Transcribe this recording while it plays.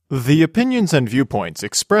The opinions and viewpoints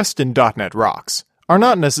expressed in .NET Rocks are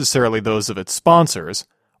not necessarily those of its sponsors,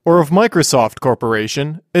 or of Microsoft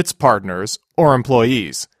Corporation, its partners, or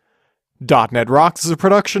employees. .NET Rocks is a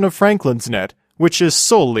production of Franklin's Net, which is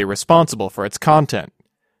solely responsible for its content.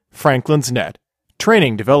 Franklin's Net,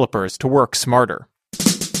 training developers to work smarter.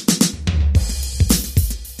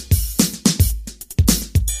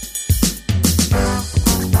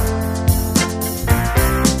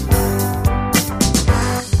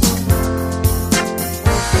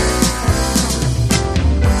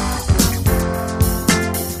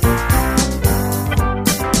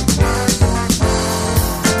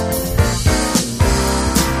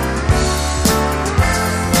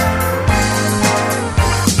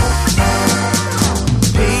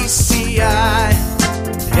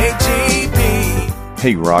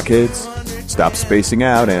 Hey Rockheads, stop spacing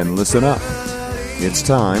out and listen up. It's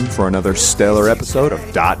time for another stellar episode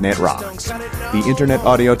of .NET Rocks, the internet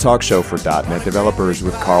audio talk show for .NET developers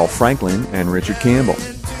with Carl Franklin and Richard Campbell.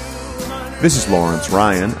 This is Lawrence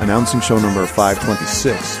Ryan announcing show number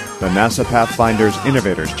 526, the NASA Pathfinder's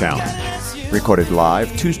Innovators Challenge, recorded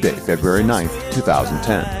live Tuesday, February 9th,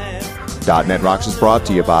 2010. .NET Rocks is brought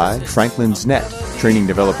to you by Franklin's Net, training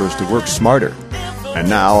developers to work smarter. And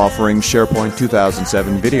now offering SharePoint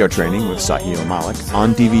 2007 video training with Sahil Malik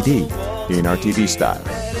on DVD in RTV style.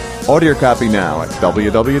 Order your copy now at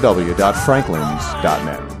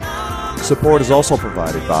www.franklins.net. Support is also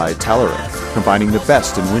provided by Telerik, combining the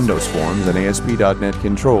best in Windows Forms and ASP.NET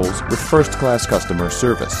controls with first-class customer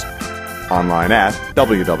service. Online at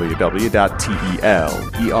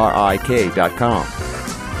www.telerik.com.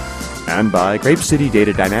 And by Grape City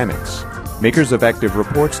Data Dynamics, makers of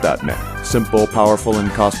ActiveReports.net. Simple, powerful, and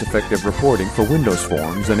cost-effective reporting for Windows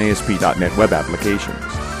Forms and ASP.NET web applications.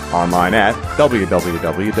 Online at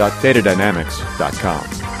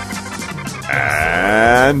www.datadynamics.com.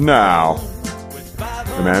 And now,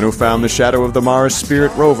 the man who found the shadow of the Mars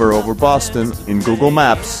Spirit rover over Boston in Google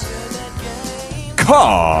Maps,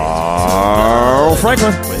 Carl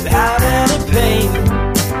Franklin. Without any pain,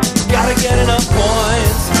 gotta get enough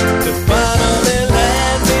points to finally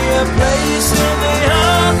land me a place in the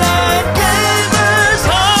online gamers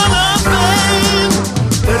Hall of Fame.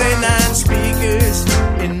 39 speakers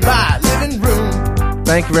in my living room.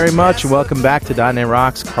 Thank you very much, and welcome back to .NET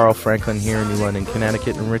Rocks. Carl Franklin here in New London,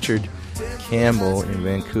 Connecticut, and Richard Campbell in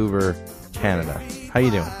Vancouver, Canada. How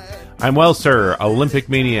you doing? I'm well, sir. Olympic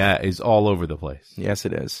mania is all over the place. Yes,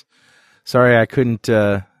 it is. Sorry I couldn't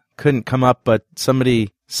come up, but somebody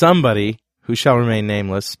who shall remain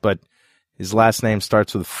nameless, but his last name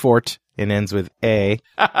starts with Fort and ends with A,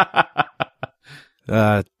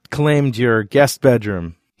 claimed your guest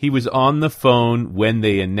bedroom. He was on the phone when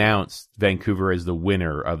they announced Vancouver as the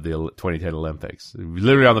winner of the 2010 Olympics.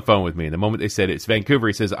 Literally on the phone with me. And the moment they said it's Vancouver,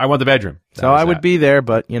 he says, I want the bedroom. So I would be there,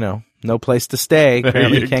 but, no place to stay.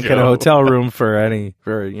 Apparently you can't get a hotel room for any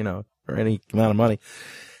amount of money.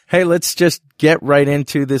 Hey, let's just get right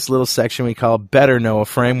into this little section we call Better Know a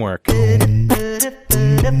Framework.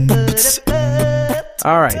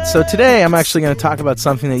 All right, so today I'm actually going to talk about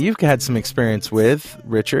something that you've had some experience with,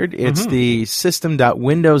 Richard. It's the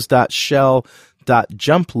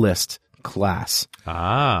system.windows.shell.jumplist class.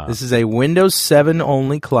 This is a Windows 7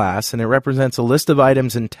 only class, and it represents a list of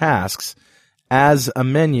items and tasks as a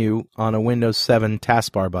menu on a Windows 7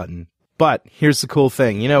 taskbar button. But here's the cool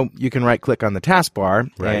thing. You can right-click on the taskbar,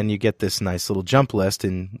 right, and you get this nice little jump list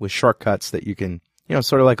with shortcuts that you can,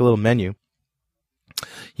 sort of like a little menu.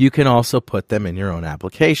 You can also put them in your own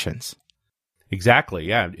applications. Exactly,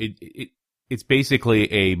 yeah. It's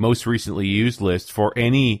basically a most recently used list for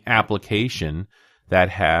any application that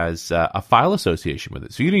has a file association with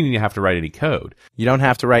it. So you don't even have to write any code. You don't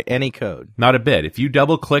have to write any code. Not a bit. If you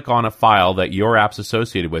double-click on a file that your app's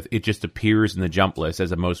associated with, it just appears in the jump list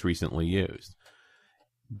as a most recently used.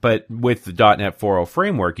 But with the .NET 4.0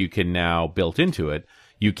 framework, you can now, built into it,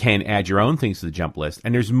 you can add your own things to the jump list.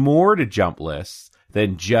 And there's more to jump lists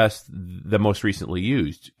than just the most recently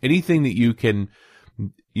used. Anything that you can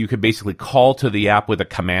basically call to the app with a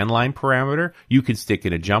command line parameter, you can stick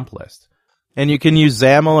in a jump list. And you can use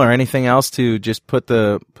XAML or anything else to just put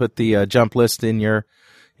the jump list in your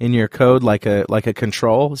code like a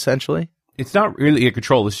control, essentially. It's not really a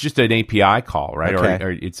control. It's just an API call, right? Okay.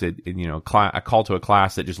 Or it's a call to a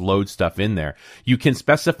class that just loads stuff in there. You can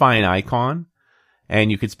specify an icon, and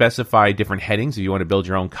you could specify different headings if you want to build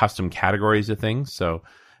your own custom categories of things. So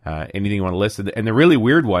anything you want to list. And the really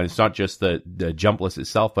weird one, it's not just the jump list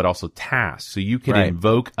itself, but also tasks. So you can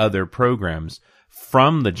invoke other programs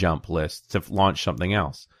from the jump list to launch something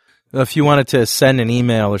else. If you wanted to send an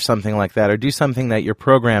email or something like that, or do something that your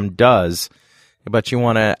program does, but you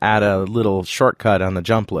want to add a little shortcut on the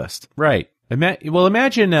jump list. Right.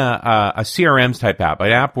 Imagine a CRM's type app,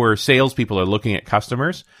 an app where salespeople are looking at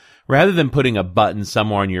customers. Rather than putting a button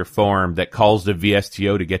somewhere on your form that calls the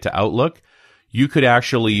VSTO to get to Outlook, you could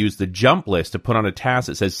actually use the jump list to put on a task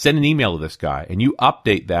that says, send an email to this guy. And you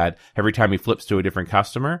update that every time he flips to a different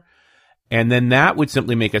customer. And then that would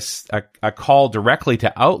simply make a call directly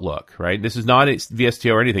to Outlook, right? This is not a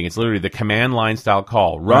VSTO or anything. It's literally the command line style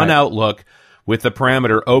call. Run Outlook with the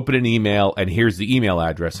parameter, open an email, and here's the email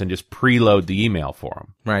address, and just preload the email for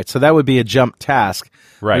them. Right. So that would be a jump task.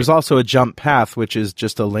 Right. There's also a jump path, which is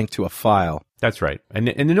just a link to a file. That's right. And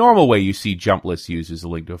the normal way you see jump lists used is a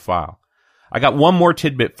link to a file. I got one more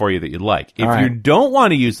tidbit for you that you'd like. If you don't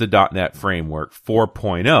want to use the .NET Framework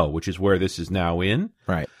 4.0, which is where this is now in,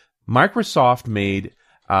 right, Microsoft made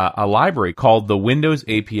a library called the Windows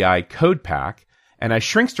API Code Pack, and I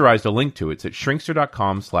shrinksterized a link to it. It's at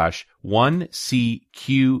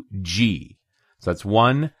shrinkster.com/1CQG. So that's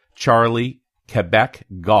 1 Charlie Quebec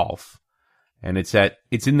Golf. And it's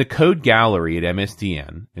in the code gallery at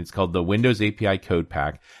MSDN. It's called the Windows API Code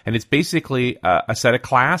Pack. And it's basically a set of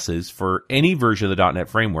classes for any version of the .NET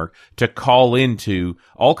Framework to call into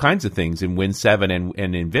all kinds of things in Win 7 and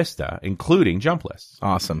in Vista, including jump lists.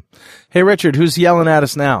 Awesome. Hey, Richard, who's yelling at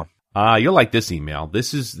us now? You'll like this email.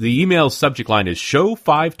 The email's subject line is Show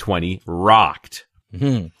 520 Rocked.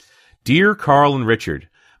 Mm-hmm. Dear Carl and Richard,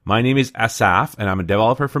 my name is Asaf, and I'm a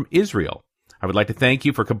developer from Israel. I would like to thank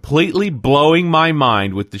you for completely blowing my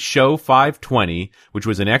mind with the Show 520, which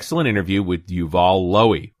was an excellent interview with Yuval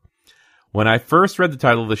Lowy. When I first read the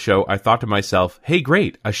title of the show, I thought to myself, hey,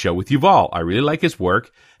 great, a show with Yuval. I really like his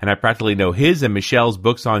work, and I practically know his and Michelle's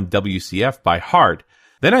books on WCF by heart.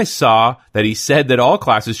 Then I saw that he said that all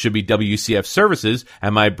classes should be WCF services,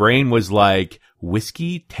 and my brain was like,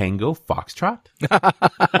 Whiskey Tango Foxtrot?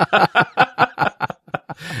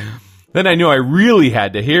 Then I knew I really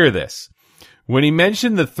had to hear this. When he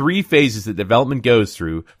mentioned the 3 phases that development goes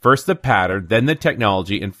through, first the pattern, then the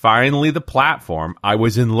technology, and finally the platform, I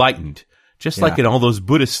was enlightened, just like in all those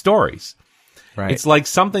Buddhist stories. Right. It's like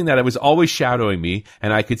something that was always shadowing me,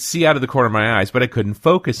 and I could see out of the corner of my eyes, but I couldn't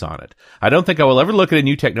focus on it. I don't think I will ever look at a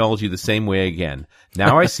new technology the same way again.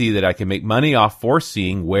 Now I see that I can make money off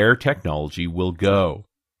foreseeing where technology will go.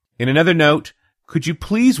 In another note, could you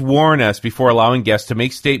please warn us before allowing guests to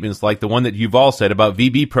make statements like the one that Yuval said about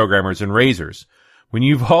VB programmers and razors? When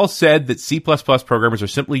Yuval said that C++ programmers are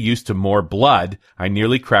simply used to more blood, I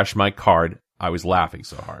nearly crashed my card. I was laughing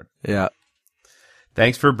so hard. Yeah.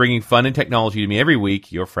 Thanks for bringing fun and technology to me every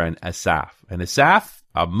week, your friend Asaf. And Asaf,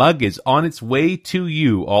 a mug is on its way to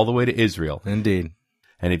you all the way to Israel. Indeed.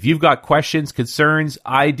 And if you've got questions, concerns,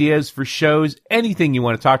 ideas for shows, anything you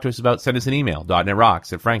want to talk to us about, send us an email,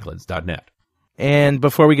 .NETRocks@franklins.net. And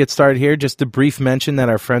before we get started here, just a brief mention that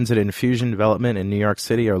our friends at Infusion Development in New York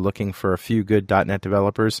City are looking for a few good .NET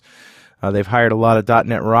developers. They've hired a lot of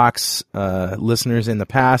 .NET Rocks listeners in the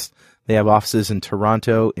past. They have offices in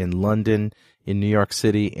Toronto, in London, in New York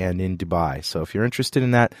City, and in Dubai. So if you're interested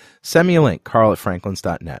in that, send me a link,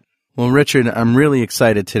 carl@franklins.net. Well, Richard, I'm really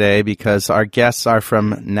excited today because our guests are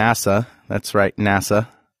from NASA. That's right, NASA,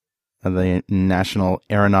 the National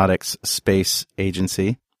Aeronautics Space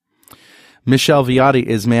Agency. Michelle Viotti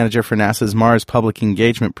is manager for NASA's Mars Public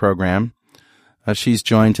Engagement Program. She's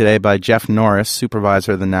joined today by Jeff Norris,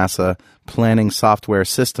 supervisor of the NASA Planning Software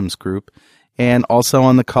Systems Group. And also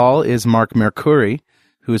on the call is Marc Mercuri,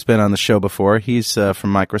 who's been on the show before. He's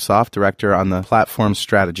from Microsoft, director on the platform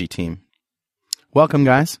strategy team. Welcome,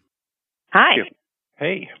 guys. Hi.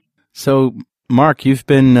 Hey. So, Mark, you've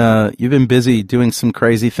been busy doing some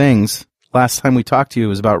crazy things. Last time we talked to you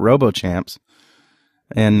was about RoboChamps,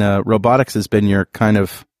 and robotics has been your kind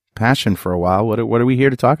of passion for a while. What are we here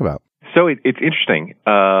to talk about? So it's interesting.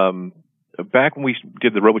 Back when we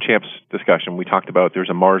did the RoboChamps discussion, we talked about there's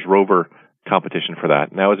a Mars rover competition for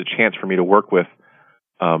that, and that was a chance for me to work with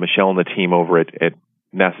Michelle and the team over at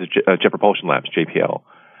NASA's Jet Propulsion Labs, JPL.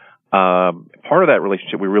 Part of that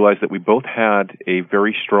relationship, we realized that we both had a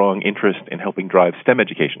very strong interest in helping drive STEM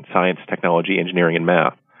education, science, technology, engineering, and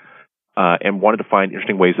math, and wanted to find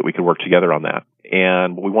interesting ways that we could work together on that.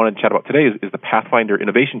 And what we wanted to chat about today is the Pathfinder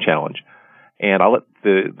Innovation Challenge. And I'll let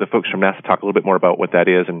the folks from NASA talk a little bit more about what that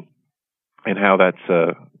is and how that's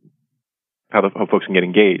how folks can get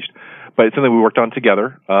engaged. But it's something we worked on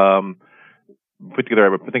together. Put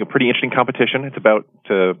together, I think, a pretty interesting competition. It's about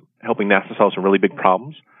helping NASA solve some really big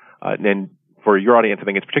problems. And for your audience, I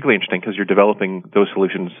think it's particularly interesting because you're developing those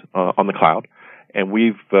solutions on the cloud. And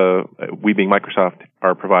we being Microsoft,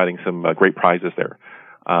 are providing some great prizes there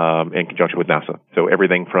in conjunction with NASA. So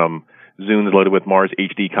everything from Zunes loaded with Mars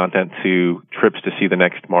HD content to trips to see the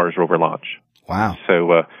next Mars rover launch. Wow.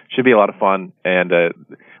 So should be a lot of fun. And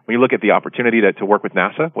when you look at the opportunity to work with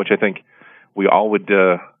NASA, which I think we all would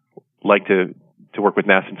like to work with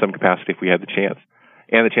NASA in some capacity if we had the chance,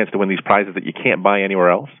 and the chance to win these prizes that you can't buy anywhere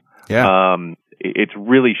else. Yeah. It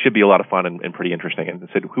really should be a lot of fun and pretty interesting. And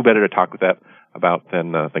I said, who better to talk with that about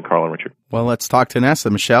than Carl and Richard? Well, let's talk to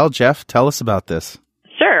NASA. Michelle, Jeff, tell us about this.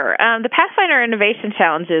 Sure. The Pathfinder Innovation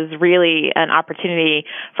Challenge is really an opportunity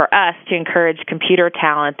for us to encourage computer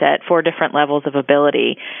talent at 4 different levels of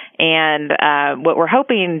ability. And what we're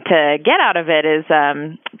hoping to get out of it is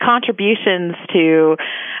contributions to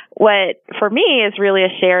what, for me, is really a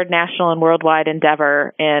shared national and worldwide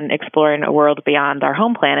endeavor in exploring a world beyond our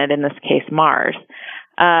home planet, in this case, Mars.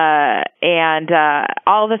 And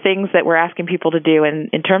all the things that we're asking people to do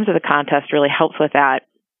in terms of the contest really helps with that.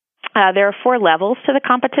 There are 4 levels to the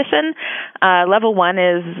competition. Level 1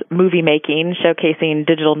 is movie making, showcasing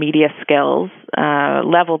digital media skills.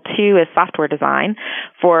 Level 2 is software design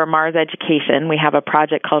for Mars education. We have a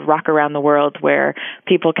project called Rock Around the World where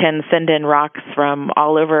people can send in rocks from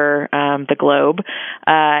all over the globe,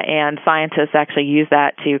 and scientists actually use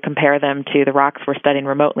that to compare them to the rocks we're studying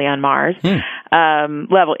remotely on Mars. It's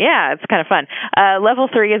kind of fun. Level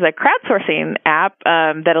 3 is a crowdsourcing app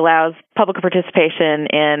that allows public participation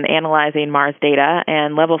in analyzing Mars data,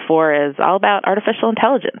 and level 4 is all about artificial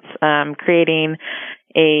intelligence, creating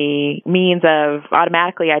a means of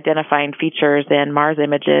automatically identifying features in Mars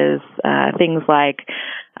images, things like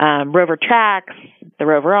rover tracks, the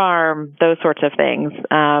rover arm, those sorts of things.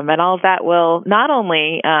 And all of that will not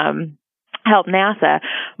only help NASA,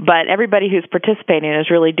 but everybody who's participating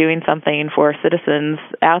is really doing something for citizens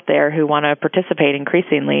out there who want to participate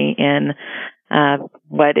increasingly in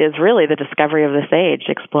what is really the discovery of this age,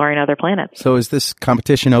 exploring other planets. So is this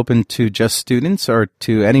competition open to just students or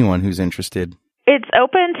to anyone who's interested? It's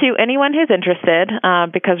open to anyone who's interested,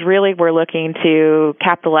 because really we're looking to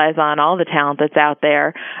capitalize on all the talent that's out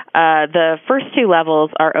there. The first 2 levels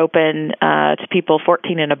are open to people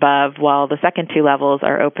 14 and above, while the second 2 levels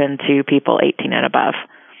are open to people 18 and above.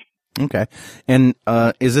 Okay. And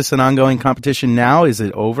is this an ongoing competition now? Is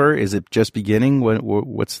it over? Is it just beginning?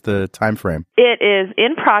 What's the time frame? It is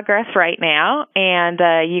in progress right now, and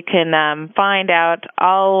you can find out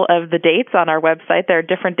all of the dates on our website. There are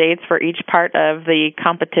different dates for each part of the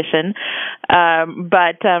competition.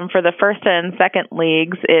 But for the first and second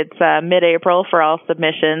leagues, it's mid-April for all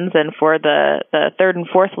submissions, and for the third and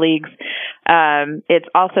fourth leagues, it's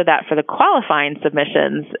also that for the qualifying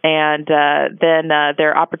submissions. And then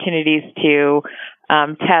there are opportunities to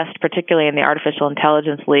test, particularly in the Artificial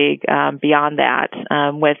Intelligence League, beyond that,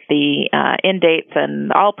 with the end dates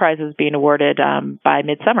and all prizes being awarded by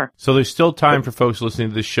midsummer. So there's still time for folks listening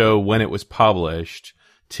to the show when it was published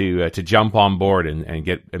to jump on board and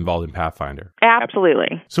get involved in Pathfinder.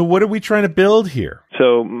 Absolutely. So what are we trying to build here?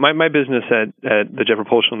 So my business at the Jet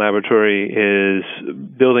Propulsion Laboratory is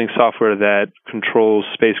building software that controls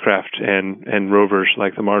spacecraft and rovers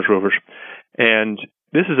like the Mars rovers. And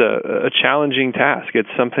this is a challenging task. It's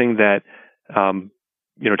something that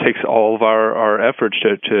takes all of our efforts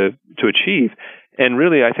to achieve. And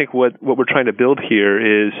really, I think what we're trying to build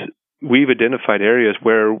here is we've identified areas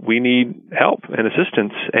where we need help and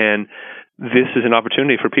assistance, and this is an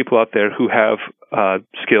opportunity for people out there who have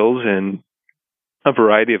skills in a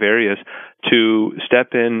variety of areas to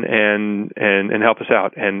step in and help us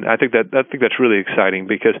out. And I think that's really exciting,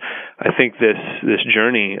 because I think this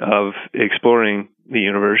journey of exploring the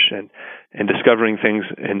universe and discovering things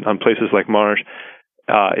on places like Mars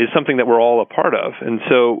is something that we're all a part of. And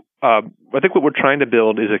so I think what we're trying to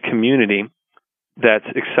build is a community that's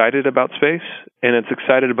excited about space, and it's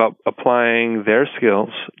excited about applying their skills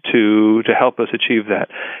to help us achieve that.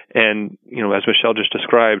 And, as Michelle just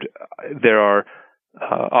described, there are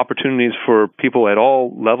opportunities for people at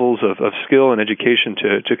all levels of skill and education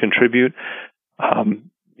to contribute.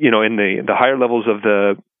 In the higher levels of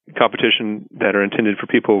the competition that are intended for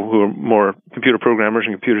people who are more computer programmers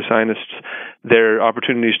and computer scientists, there are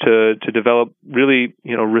opportunities to develop really,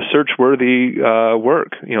 research-worthy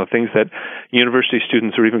work, things that university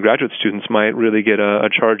students or even graduate students might really get a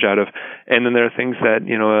charge out of. And then there are things that,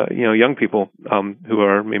 young people who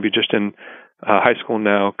are maybe just in high school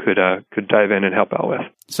now could dive in and help out with.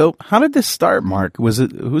 So how did this start, Mark?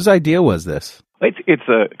 Whose idea was this? It's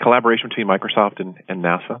a collaboration between Microsoft and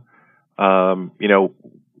NASA.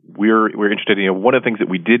 We're interested in, one of the things that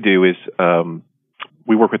we did do is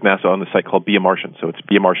we work with NASA on the site called Be a Martian. So it's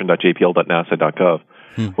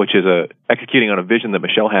beamartian.jpl.nasa.gov, which is executing on a vision that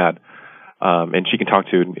Michelle had and she can talk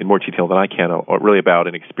to in more detail than I can, really about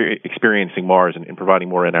experiencing Mars and providing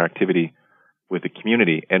more interactivity with the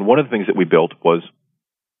community. And one of the things that we built was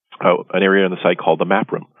an area on the site called the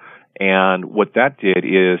Map Room. And what that did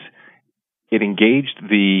is it engaged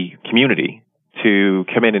the community to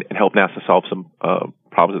come in and help NASA solve some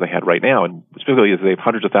problems that they had right now. And specifically, they have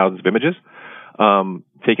hundreds of thousands of images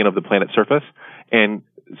taken of the planet's surface. And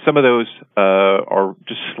some of those are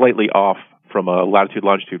just slightly off from a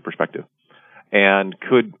latitude-longitude perspective. And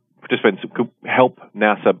participants could help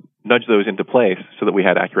NASA nudge those into place so that we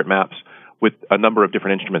had accurate maps with a number of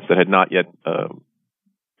different instruments that had not yet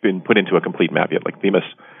been put into a complete map yet. Like Themis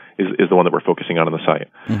is the one that we're focusing on the site.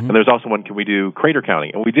 Mm-hmm. And there's also one, can we do crater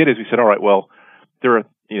counting? And what we did is we said, all right, well, there are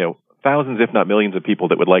thousands, if not millions, of people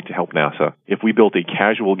that would like to help NASA. If we built a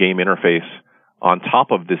casual game interface on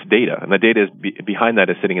top of this data, and the data is behind that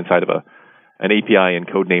is sitting inside of an API in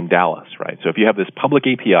codename Dallas, right? So if you have this public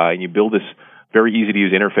API and you build this very easy to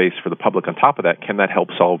use interface for the public on top of that, can that help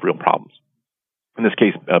solve real problems? In this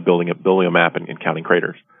case, building a map and counting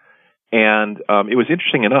craters. And it was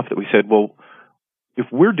interesting enough that we said, well, if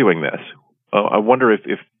we're doing this, I wonder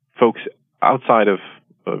if folks outside of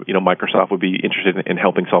Microsoft would be interested in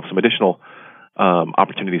helping solve some additional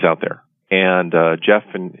opportunities out there. And Jeff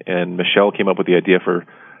and Michelle came up with the idea for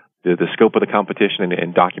the scope of the competition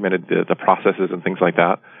and documented the processes and things like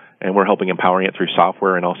that. And we're helping empowering it through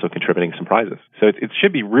software and also contributing some prizes. So it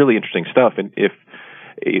should be really interesting stuff. And if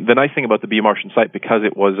the nice thing about the Be a Martian site, because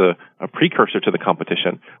it was a precursor to the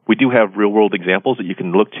competition, we do have real-world examples that you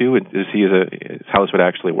can look to and to see how this would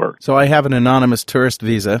actually work. So I have an anonymous tourist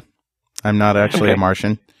visa. I'm not actually a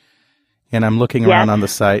Martian. And I'm looking around on the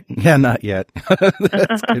site. Yeah, not yet.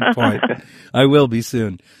 That's a good point. I will be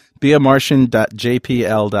soon.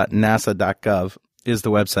 beamartian.jpl.nasa.gov is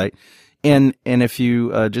the website. And if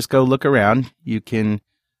you just go look around, you can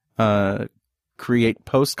create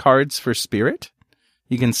postcards for Spirit.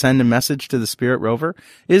 You can send a message to the Spirit rover.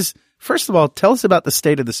 First of all, tell us about the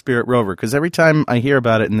state of the Spirit rover, because every time I hear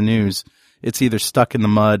about it in the news, it's either stuck in the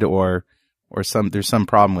mud or there's some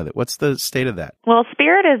problem with it. What's the state of that? Well,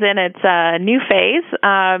 Spirit is in its new phase.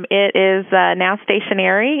 It is now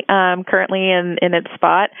stationary, currently in its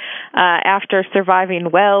spot, after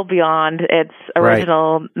surviving well beyond its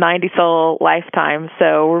original 90-sol lifetime.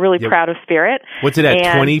 So we're really proud of Spirit. What's it at,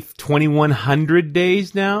 2,100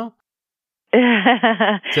 days now?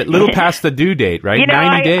 It's a little past the due date, right?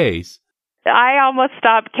 90 days. I almost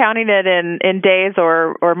stopped counting it in days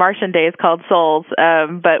or Martian days called sols,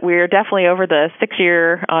 but we're definitely over the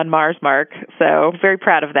 6-year on Mars mark, so very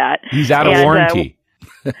proud of that. He's out of warranty.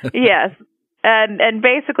 Yes, and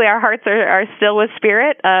basically our hearts are still with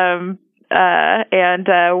Spirit, and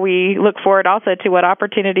we look forward also to what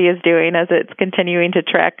Opportunity is doing as it's continuing to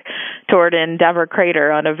trek toward Endeavour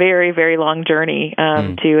Crater on a very, very long journey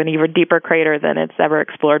to an even deeper crater than it's ever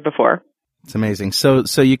explored before. It's amazing. So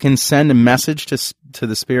you can send a message to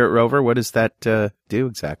the Spirit rover. What does that do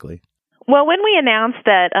exactly? Well, when we announced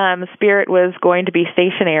that Spirit was going to be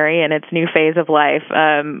stationary in its new phase of life,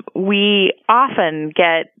 we often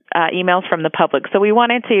get emails from the public. So we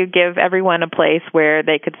wanted to give everyone a place where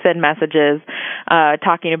they could send messages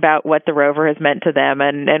talking about what the rover has meant to them.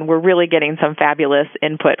 And we're really getting some fabulous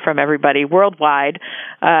input from everybody worldwide,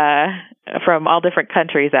 from all different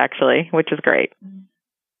countries, actually, which is great.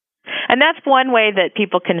 And that's one way that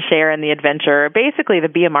people can share in the adventure. Basically, the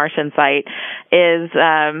Be a Martian site is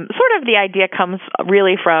sort of the idea comes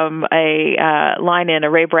really from a line in a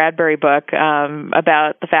Ray Bradbury book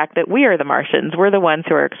about the fact that we are the Martians. We're the ones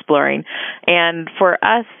who are exploring. And for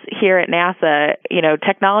us here at NASA,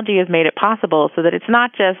 technology has made it possible so that it's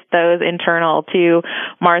not just those internal to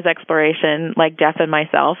Mars exploration like Jeff and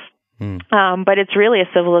myself. But it's really a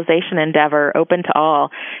civilization endeavor open to all.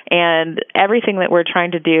 And everything that we're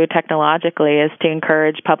trying to do technologically is to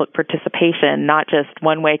encourage public participation, not just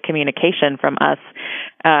one-way communication from us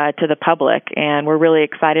to the public. And we're really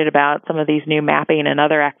excited about some of these new mapping and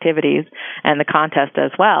other activities and the contest as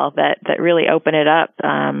well that really open it up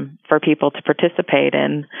for people to participate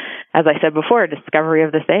in, as I said before, discovery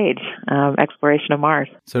of this age, exploration of Mars.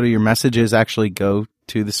 So do your messages actually go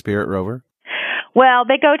to the Spirit rover? Well,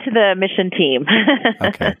 they go to the mission team.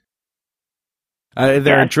 Okay.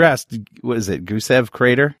 They're addressed, what is it, Gusev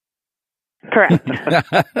Crater? Correct. It's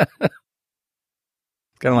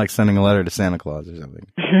kind of like sending a letter to Santa Claus or something.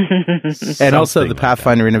 And also the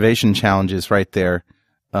Pathfinder Innovation Challenge is right there.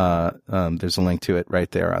 There's a link to it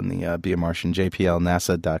right there on the Be a Martian,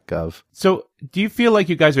 jpl.nasa.gov. So do you feel like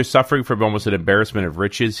you guys are suffering from almost an embarrassment of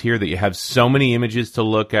riches here, that you have so many images to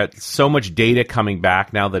look at, so much data coming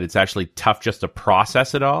back now that it's actually tough just to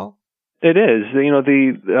process it all? It is,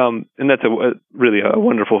 and that's really a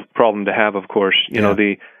wonderful problem to have. Of course,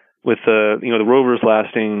 with the rovers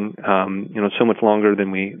lasting, so much longer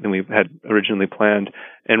than we had originally planned,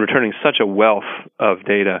 and returning such a wealth of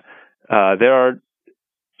data. There are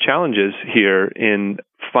challenges here in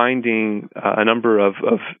finding a number of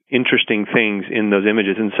interesting things in those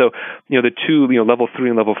images, and so the two level 3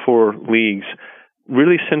 and level 4 leagues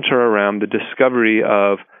really center around the discovery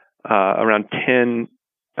of around 10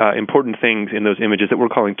 important things in those images that we're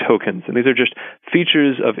calling tokens. And these are just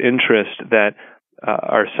features of interest that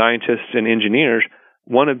our scientists and engineers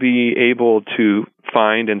want to be able to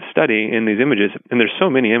find and study in these images. And there's so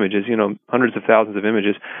many images, hundreds of thousands of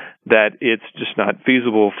images, that it's just not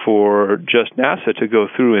feasible for just NASA to go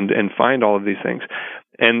through and find all of these things.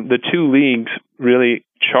 And the two leagues really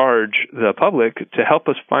charge the public to help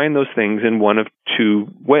us find those things in one of two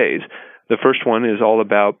ways. The first one is all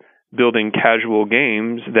about building casual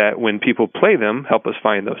games that when people play them, help us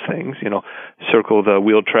find those things, circle the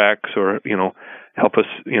wheel tracks or, help us,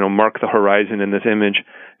 mark the horizon in this image.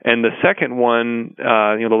 And the second one,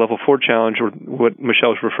 the level 4 challenge, or what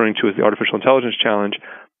Michelle was referring to as the artificial intelligence challenge,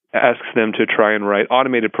 asks them to try and write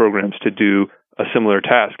automated programs to do a similar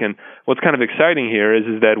task. And what's kind of exciting here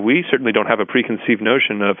is that we certainly don't have a preconceived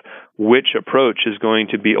notion of which approach is going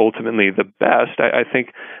to be ultimately the best. I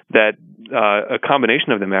think that a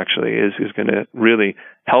combination of them actually is going to really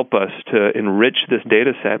help us to enrich this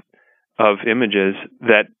data set of images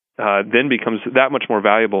that then becomes that much more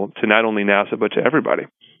valuable to not only NASA but to everybody.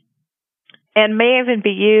 And may even be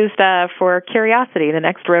used for Curiosity, the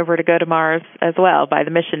next rover to go to Mars as well, by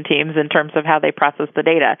the mission teams in terms of how they process the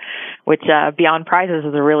data, which beyond prizes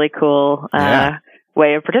is a really cool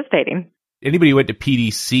way of participating. Anybody who went to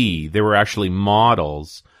PDC, there were actually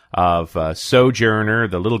models of Sojourner,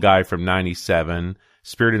 the little guy from 97,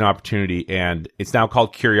 Spirit and Opportunity, and it's now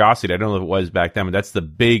called Curiosity. I don't know if it was back then, but that's the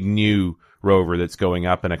big new rover that's going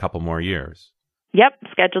up in a couple more years. Yep,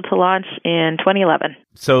 scheduled to launch in 2011.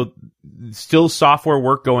 So, still software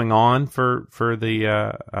work going on for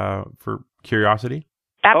Curiosity?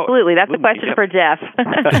 Absolutely, that's a question for Jeff.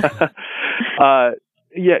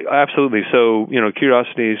 Yeah, absolutely. So,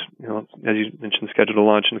 Curiosity is, as you mentioned, scheduled to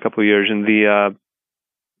launch in a couple of years, and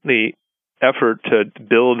the effort to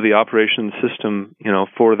build the operations system,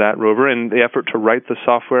 for that rover, and the effort to write the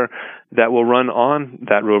software that will run on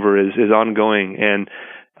that rover is ongoing. And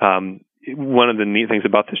one of the neat things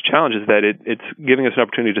about this challenge is that it's giving us an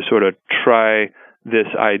opportunity to sort of try these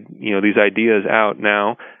ideas out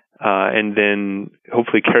now, and then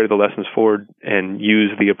hopefully carry the lessons forward and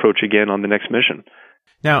use the approach again on the next mission.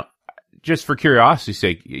 Now, just for curiosity's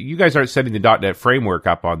sake, you guys aren't setting the .NET framework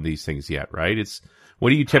up on these things yet, right? What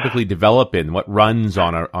do you typically develop in? What runs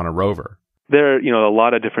on a rover? There are, a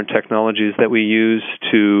lot of different technologies that we use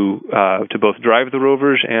to both drive the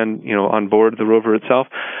rovers and, on board the rover itself.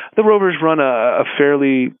 The rovers run a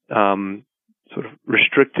fairly sort of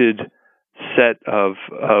restricted set of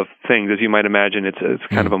things, as you might imagine. It's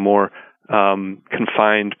kind of a more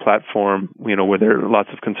confined platform, where there are lots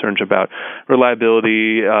of concerns about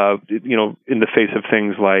reliability, in the face of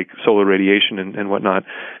things like solar radiation and whatnot.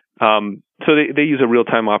 So they use a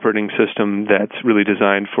real-time operating system that's really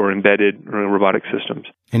designed for embedded robotic systems.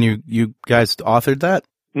 And you guys authored that?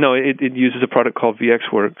 No, it uses a product called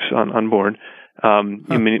VxWorks on board.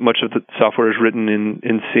 Much of the software is written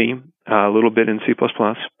in C, a little bit in C++.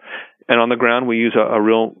 And on the ground, we use a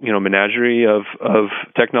real, menagerie of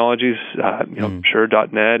technologies, sure,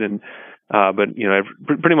 .NET, and but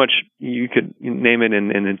pretty much you could name it,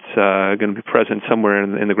 and it's going to be present somewhere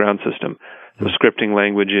in the ground system. So scripting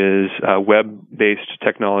languages, web-based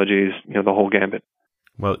technologies, the whole gambit.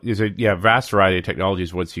 Well, there's a vast variety of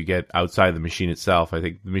technologies once you get outside the machine itself. I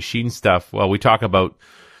think the machine stuff, well, we talk about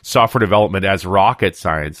software development as rocket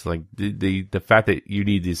science, like the fact that you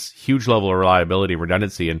need this huge level of reliability and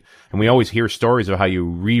redundancy, and we always hear stories of how you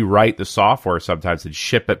rewrite the software sometimes and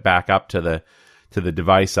ship it back up to the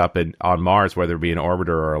device up on Mars, whether it be an orbiter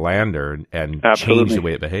or a lander, and change the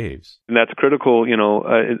way it behaves. And that's critical,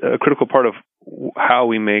 a critical part of how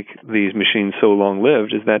we make these machines so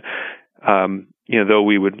long-lived is that, though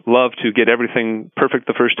we would love to get everything perfect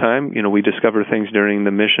the first time, we discover things during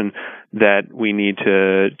the mission that we need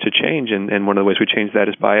to change. And one of the ways we change that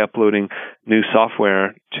is by uploading new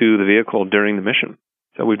software to the vehicle during the mission.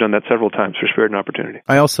 So we've done that several times for Spirit and Opportunity.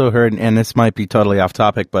 I also heard, and this might be totally off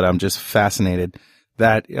topic, but I'm just fascinated,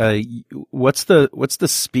 that what's the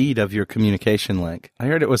speed of your communication link? I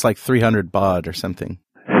heard it was like 300 baud or something.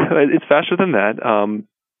 It's faster than that.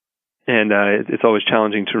 And it's always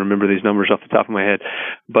challenging to remember these numbers off the top of my head.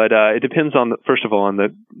 But it depends on, first of all, on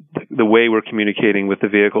the the way we're communicating with the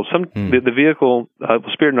vehicle. The vehicle,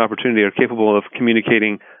 Spirit and Opportunity, are capable of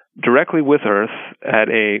communicating directly with Earth at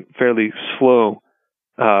a fairly slow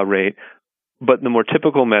rate. But the more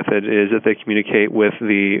typical method is that they communicate with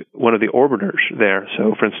one of the orbiters there.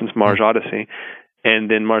 So, for instance, Mars Odyssey,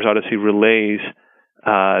 and then Mars Odyssey relays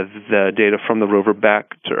the data from the rover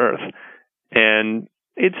back to Earth. And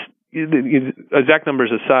it's exact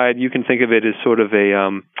numbers aside, you can think of it as sort of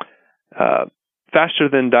a faster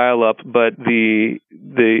than dial-up, but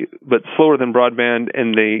but slower than broadband.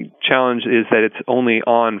 And the challenge is that it's only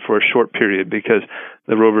on for a short period because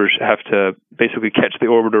the rovers have to basically catch the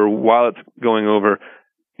orbiter while it's going over,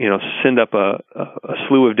 send up a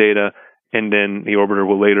slew of data, and then the orbiter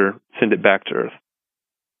will later send it back to Earth.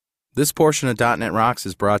 This portion of .NET Rocks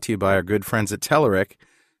is brought to you by our good friends at Telerik,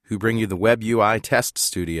 who bring you the Web UI Test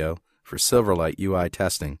Studio for Silverlight UI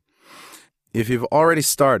testing. If you've already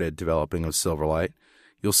started developing with Silverlight,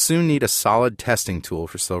 you'll soon need a solid testing tool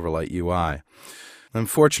for Silverlight UI.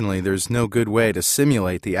 Unfortunately, there's no good way to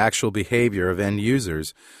simulate the actual behavior of end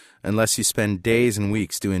users unless you spend days and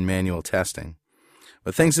weeks doing manual testing.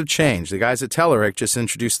 But things have changed. The guys at Telerik just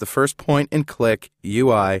introduced the first point-and-click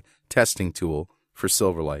UI testing tool for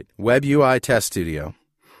Silverlight, Web UI Test Studio.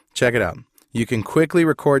 Check it out. You can quickly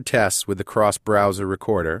record tests with the cross-browser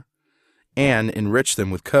recorder and enrich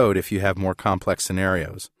them with code if you have more complex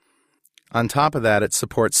scenarios. On top of that, it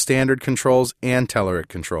supports standard controls and Telerik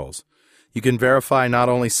controls. You can verify not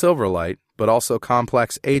only Silverlight, but also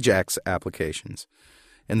complex AJAX applications.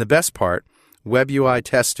 And the best part, Web UI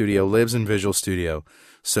Test Studio lives in Visual Studio,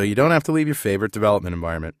 so you don't have to leave your favorite development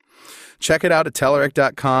environment. Check it out at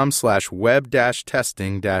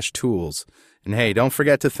Telerik.com/web-testing-tools. And hey, don't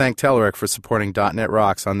forget to thank Telerik for supporting .NET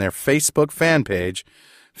Rocks on their Facebook fan page,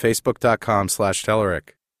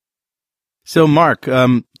 facebook.com/Telerik. So, Mark,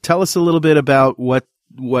 tell us a little bit about what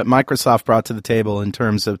Microsoft brought to the table in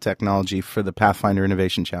terms of technology for the Pathfinder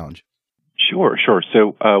Innovation Challenge. Sure.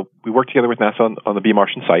 So we worked together with NASA on the Be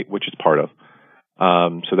Martian site, which it's part of.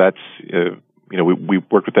 So that's, we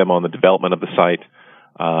worked with them on the development of the site,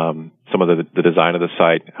 some of the design of the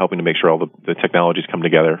site, helping to make sure all the technologies come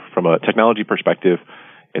together. From a technology perspective,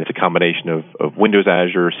 it's a combination of Windows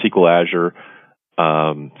Azure, SQL Azure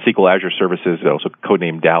services, also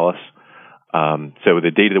codenamed Dallas. So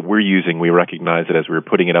the data that we're using, we recognized that as we were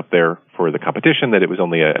putting it up there for the competition, that it was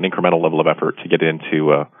only an incremental level of effort to get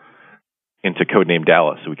into codename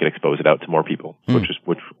Dallas, so we could expose it out to more people, which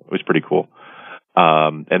was pretty cool.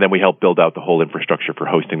 And then we helped build out the whole infrastructure for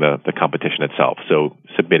hosting the competition itself. So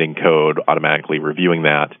submitting code, automatically reviewing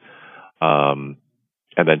that, and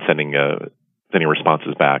then sending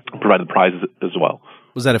responses back, providing prizes as well.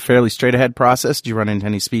 Was that a fairly straight-ahead process? Did you run into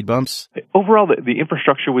any speed bumps? Overall, the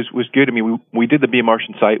infrastructure was good. I mean, we did the Be a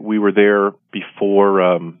Martian site. We were there before,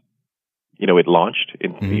 it launched,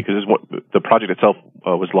 because the project itself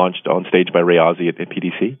was launched on stage by Ray Ozzie at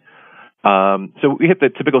PDC. So we hit the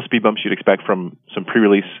typical speed bumps you'd expect from some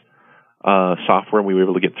pre-release software, and we were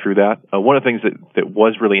able to get through that. One of the things that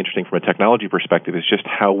was really interesting from a technology perspective is just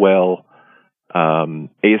how well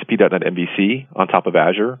ASP.NET MVC on top of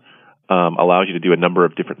Azure allows you to do a number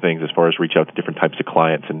of different things as far as reach out to different types of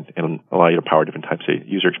clients and allow you to power different types of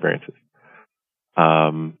user experiences,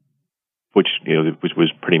 which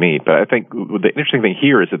was pretty neat. But I think the interesting thing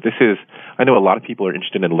here is that I know a lot of people are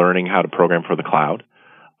interested in learning how to program for the cloud,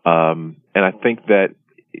 and I think that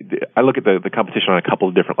I look at the competition on a couple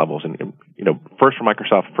of different levels. And first for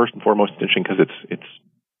Microsoft, first and foremost, it's interesting because it's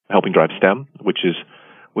helping drive STEM, which is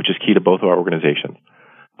key to both of our organizations.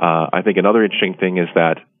 I think another interesting thing is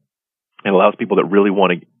that it allows people that really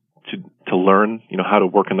want to learn, how to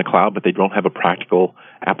work in the cloud, but they don't have a practical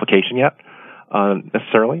application yet,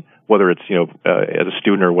 necessarily, whether it's, as a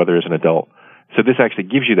student or whether as an adult. So this actually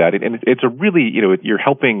gives you that. And it's a really, you're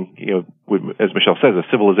helping, as Michelle says, a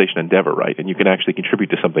civilization endeavor, right? And you can actually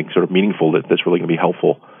contribute to something sort of meaningful that's really going to be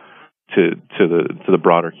helpful to the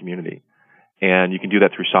broader community. And you can do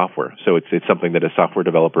that through software. So it's something that as software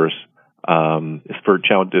developers, is for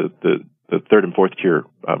challenge the third and fourth tier,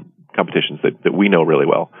 competitions that we know really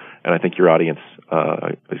well, and I think your audience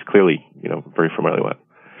is clearly very familiar with.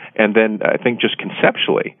 And then I think just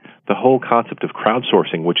conceptually, the whole concept of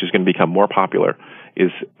crowdsourcing, which is going to become more popular,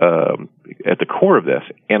 is at the core of this.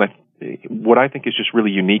 And what I think is just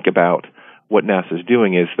really unique about what NASA is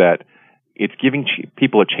doing is that it's giving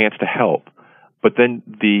people a chance to help, but then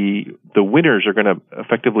the winners are going to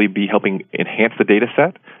effectively be helping enhance the data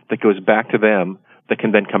set that goes back to them, that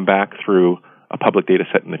can then come back through a public data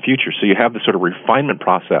set in the future. So you have this sort of refinement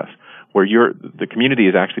process where the community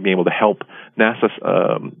is actually being able to help NASA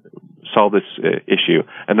solve this issue,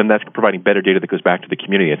 and then that's providing better data that goes back to the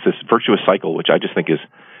community. It's this virtuous cycle, which I just think is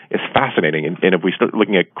fascinating. And if we start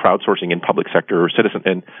looking at crowdsourcing in public sector or citizen,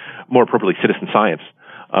 and more appropriately, citizen science,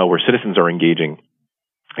 where citizens are engaging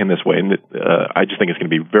in this way, and I just think it's going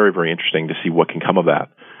to be very, very interesting to see what can come of that.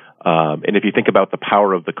 And if you think about the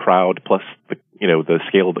power of the crowd plus the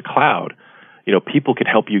scale of the cloud, people can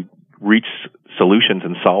help you reach solutions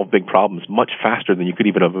and solve big problems much faster than you could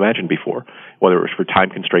even have imagined before, whether it was for time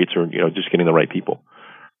constraints or just getting the right people.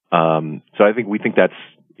 So we think that's,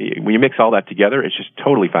 when you mix all that together, it's just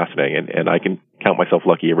totally fascinating, and I can count myself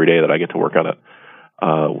lucky every day that I get to work on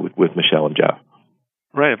it with Michelle and Jeff.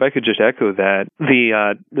 Right. If I could just echo that,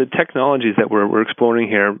 the technologies that we're exploring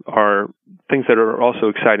here are things that are also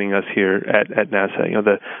exciting us here at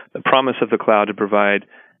NASA. The promise of the cloud to provide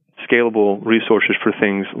scalable resources for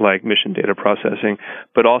things like mission data processing,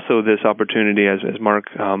 but also this opportunity, as Marc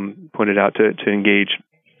pointed out, to engage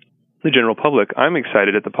the general public. I'm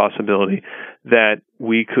excited at the possibility that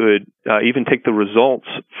we could even take the results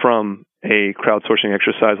from a crowdsourcing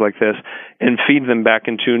exercise like this and feed them back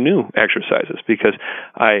into new exercises, because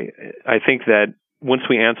I think that once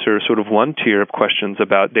we answer sort of one tier of questions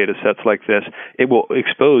about data sets like this, it will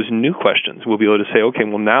expose new questions. We'll be able to say, okay,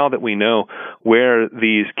 well, now that we know where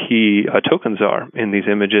these key tokens are in these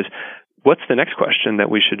images, what's the next question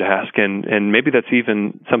that we should ask? And maybe that's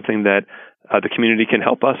even something that the community can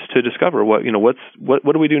help us to discover. What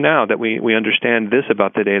do we do now that we understand this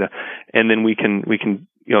about the data, and then we can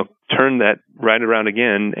turn that right around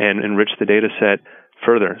again and enrich the data set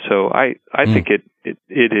further. So I think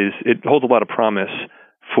it holds a lot of promise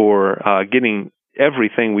for getting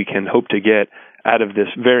everything we can hope to get out of this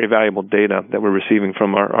very valuable data that we're receiving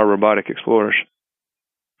from our robotic explorers.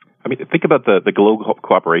 I mean, think about the Global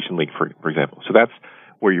Cooperation League, for example. So that's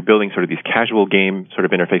where you're building sort of these casual game sort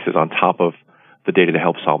of interfaces on top of the data to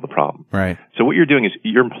help solve the problem. Right. So what you're doing is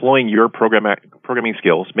you're employing your programming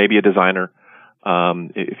skills, maybe a designer,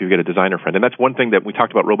 if you get a designer friend. And that's one thing that we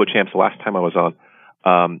talked about RoboChamps the last time I was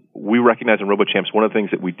on. We recognize in RoboChamps one of the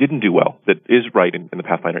things that we didn't do well, that is right in the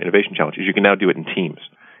Pathfinder Innovation Challenge, is you can now do it in teams.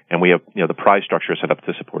 And we have the prize structure set up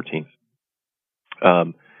to support teams.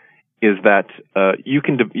 Is that you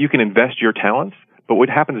can invest your talents, but what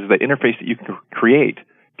happens is that interface that you can create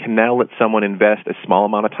can now let someone invest a small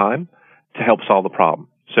amount of time to help solve the problem.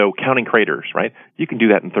 So counting craters, right? You can do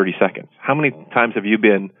that in 30 seconds. How many times have you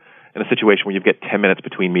been in a situation where you get 10 minutes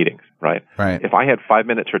between meetings, right? Right. If I had 5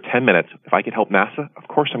 minutes or 10 minutes, if I could help NASA, of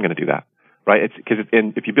course I'm going to do that, right?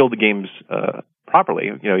 And if you build the games properly,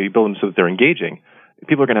 you build them so that they're engaging,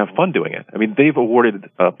 people are going to have fun doing it. I mean, they've awarded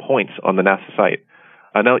points on the NASA site.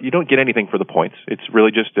 Now, you don't get anything for the points. It's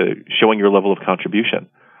really just showing your level of contribution.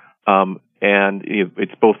 And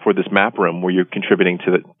it's both for this map room where you're contributing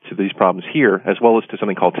to these problems here, as well as to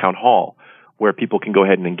something called Town Hall, where people can go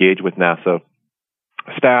ahead and engage with NASA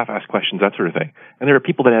staff, ask questions, that sort of thing. And there are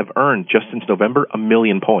people that have earned, just since November, 1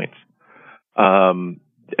 million points. And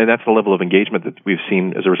that's the level of engagement that we've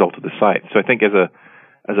seen as a result of the site. So I think as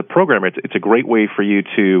a programmer, it's a great way for you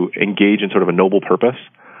to engage in sort of a noble purpose.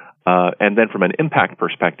 And then from an impact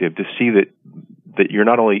perspective, to see that you're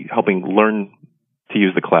not only helping learn to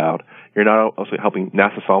use the cloud, you're not also helping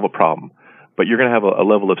NASA solve a problem, but you're going to have a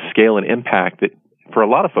level of scale and impact that for a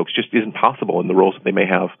lot of folks just isn't possible in the roles that they may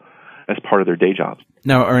have as part of their day jobs.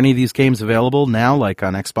 Now, are any of these games available now, like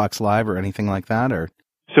on Xbox Live or anything like that? Or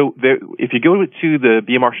so if you go to the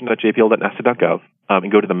beamartian.jpl.nasa.gov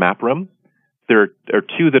and go to the map room, there are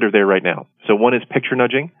two that are there right now. So one is picture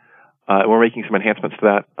nudging. We're making some enhancements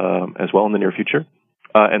to that as well in the near future.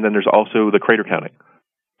 And then there's also the crater counting.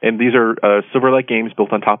 And these are Silverlight games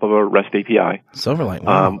built on top of a REST API. Silverlight,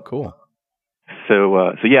 wow, cool.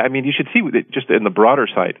 So yeah, I mean, you should see just in the broader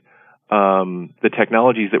site, the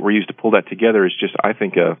technologies that were used to pull that together is just, I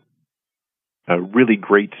think, a really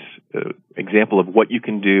great example of what you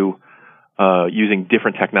can do using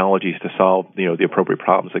different technologies to solve the appropriate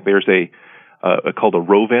problems. Like there's called a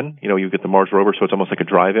Rove-In. You get the Mars rover, so it's almost like a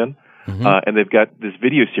drive-in. Mm-hmm. And they've got this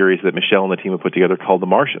video series that Michelle and the team have put together called The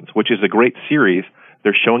Martians, which is a great series.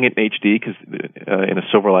 They're showing it in HD in a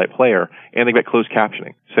Silverlight player, and they've got closed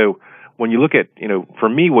captioning. So when you look at, for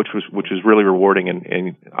me, which was really rewarding,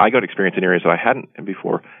 and I got experience in areas that I hadn't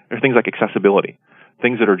before, there are things like accessibility,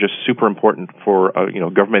 things that are just super important for a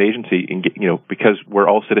government agency, because we're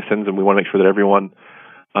all citizens and we want to make sure that everyone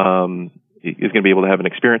is going to be able to have an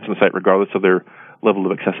experience on the site regardless of their level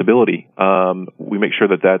of accessibility. We make sure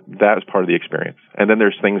that is part of the experience. And then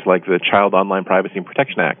there's things like the Child Online Privacy and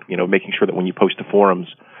Protection Act, making sure that when you post to forums,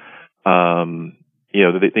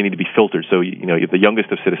 that they need to be filtered. So, the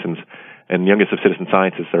youngest of citizens and youngest of citizen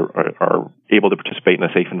scientists are able to participate in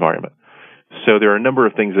a safe environment. So there are a number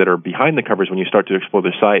of things that are behind the covers when you start to explore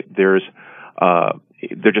the site. They're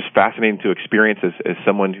just fascinating to experience as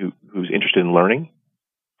someone who's interested in learning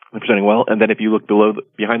and presenting well. And then if you look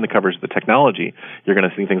behind the covers of the technology, you're going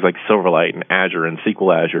to see things like Silverlight and Azure and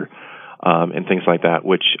SQL Azure and things like that,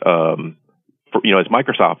 which as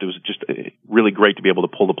Microsoft, it was just really great to be able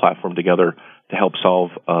to pull the platform together to help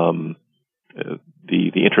solve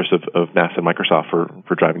the interests of NASA and Microsoft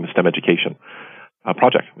for driving the STEM education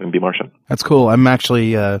project in Be Martian. That's cool. I'm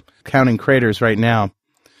actually counting craters right now.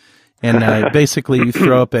 And basically you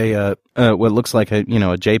throw up what looks like a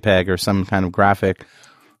JPEG or some kind of graphic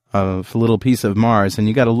of a little piece of Mars, and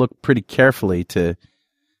you got to look pretty carefully to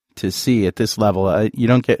see at this level. You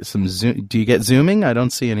don't get some zoom. Do you get zooming? I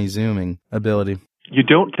don't see any zooming ability. You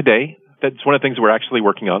don't today. That's one of the things we're actually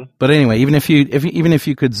working on. But anyway, even if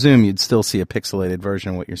you could zoom, you'd still see a pixelated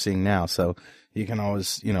version of what you're seeing now. So you can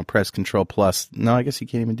always press Control Plus. No, I guess you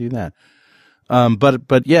can't even do that.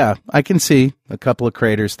 But yeah, I can see a couple of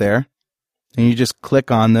craters there, and you just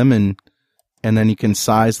click on them, and then you can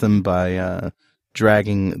size them by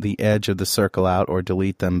dragging the edge of the circle out, or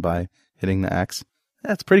delete them by hitting the X.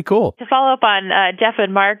 That's pretty cool. To follow up on Jeff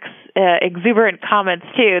and Mark's exuberant comments,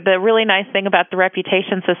 too, the really nice thing about the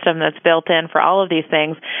reputation system that's built in for all of these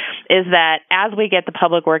things is that as we get the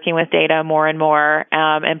public working with data more and more,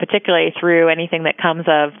 and particularly through anything that comes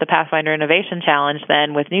of the Pathfinder Innovation Challenge,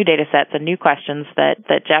 then with new data sets and new questions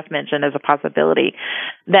that Jeff mentioned as a possibility,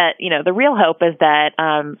 that, the real hope is that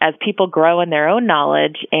as people grow in their own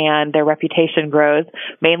knowledge and their reputation grows,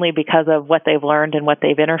 mainly because of what they've learned and what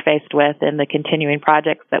they've interfaced with in the continuing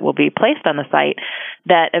projects that will be placed on the site,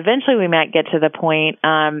 that eventually we might get to the point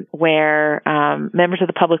where members of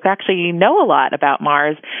the public who actually know a lot about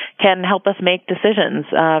Mars can help us make decisions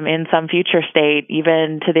in some future state,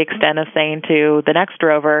 even to the extent of saying to the next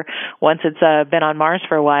rover, once it's been on Mars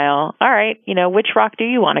for a while, all right, which rock do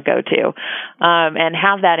you want to go to? And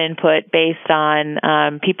have that input based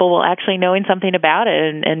on people actually knowing something about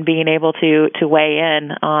it and being able to weigh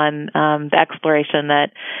in on the exploration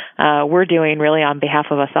that we're doing really on behalf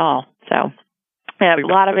of us all. So yeah, a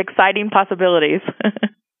lot of exciting possibilities.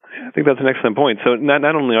 I think that's an excellent point. So not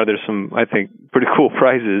only are there some, I think, pretty cool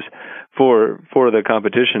prizes for the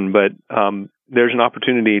competition, but there's an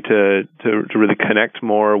opportunity to really connect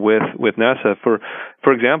more with NASA.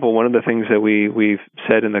 For example, one of the things that we've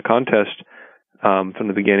said in the contest from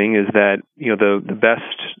the beginning is that the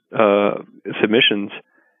best submissions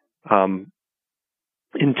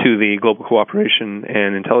into the Global Cooperation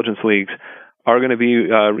and Intelligence Leagues are going to be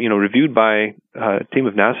reviewed by a team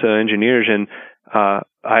of NASA engineers, and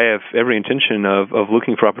I have every intention of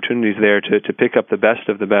looking for opportunities there to pick up the best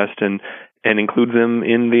of the best and include them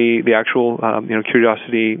in the actual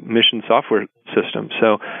Curiosity mission software system.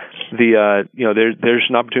 So there's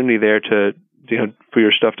an opportunity there to for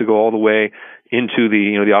your stuff to go all the way into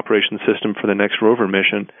the operations system for the next rover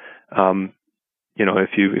mission. If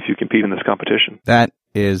you compete in this competition, that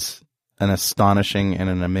is an astonishing and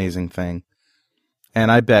an amazing thing. And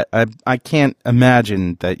I bet I can't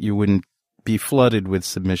imagine that you wouldn't be flooded with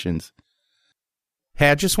submissions. Hey,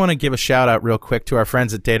 I just want to give a shout out real quick to our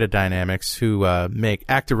friends at Data Dynamics who make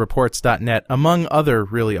ActiveReports.net, among other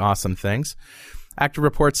really awesome things.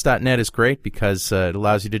 ActiveReports.net is great because it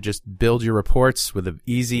allows you to just build your reports with an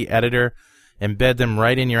easy editor, embed them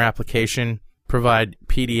right in your application, provide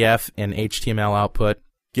PDF and HTML output,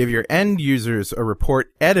 give your end users a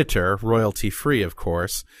report editor, royalty-free, of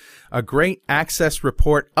course, a great access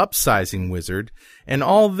report upsizing wizard, and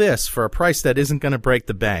all this for a price that isn't going to break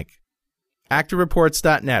the bank.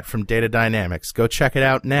 ActiveReports.net from Data Dynamics. Go check it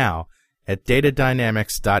out now at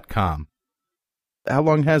datadynamics.com. How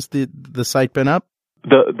long has the site been up?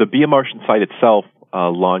 The Be a Martian site itself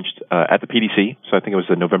launched at the PDC, so I think it was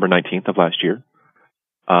November 19th of last year.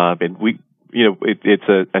 And it's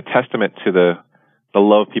a testament to the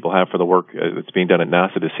love people have for the work that's being done at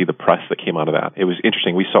NASA to see the press that came out of that. It was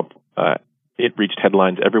interesting. We saw it reached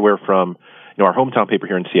headlines everywhere from our hometown paper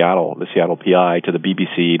here in Seattle, the Seattle PI, to the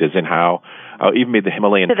BBC, to Xinhao, even made the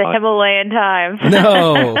Himalayan Times. To the Himalayan Times.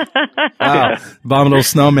 No. Wow. Abominable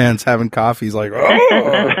Snowman's having coffee. He's like,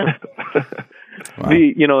 oh. Wow.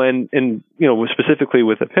 And specifically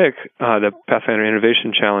with the PIC, the Pathfinder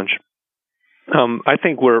Innovation Challenge, I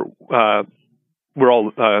think we're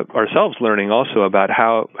all ourselves learning also about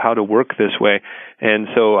how to work this way. And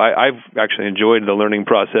so I've actually enjoyed the learning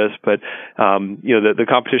process, but the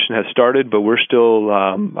competition has started, but we're still,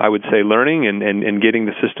 I would say, learning and getting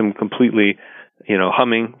the system completely,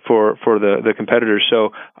 humming for the competitors.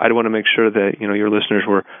 So I want to make sure that, your listeners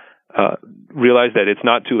realize that it's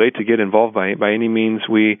not too late to get involved by any means.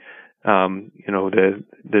 We, the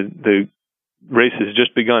race has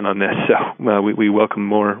just begun on this, so we welcome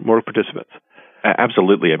more participants.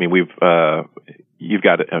 Absolutely. I mean, you've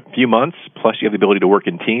got a few months, plus you have the ability to work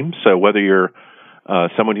in teams. So whether you're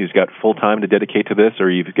someone who's got full time to dedicate to this, or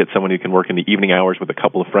you get someone who can work in the evening hours with a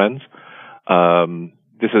couple of friends,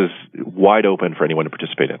 this is wide open for anyone to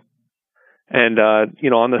participate in. And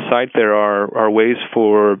on the site there are ways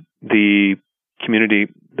for the community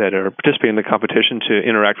that are participating in the competition to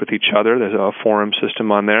interact with each other. There's a forum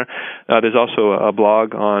system on there. There's also a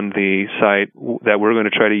blog on the site that we're going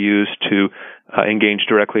to try to use to engage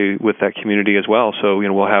directly with that community as well. So,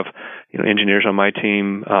 we'll have, engineers on my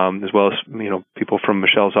team, as well as, people from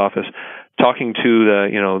Michelle's office talking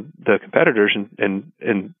to the competitors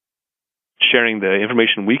and sharing the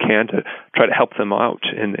information we can to try to help them out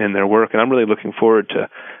in their work. And I'm really looking forward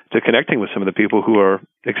to connecting with some of the people who are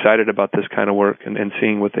excited about this kind of work and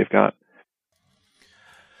seeing what they've got.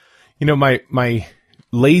 My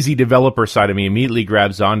lazy developer side of me immediately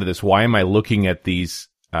grabs onto this. Why am I looking at these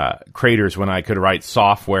craters when I could write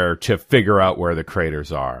software to figure out where the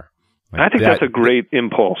craters are? I think that's a great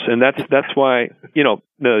impulse, and that's why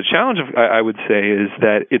the challenge I would say is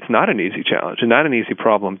that it's not an easy challenge and not an easy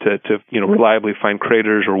problem to reliably find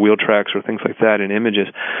craters or wheel tracks or things like that in images.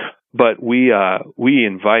 But we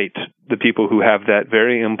invite the people who have that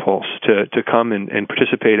very impulse to come and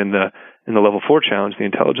participate in the Level 4 challenge, the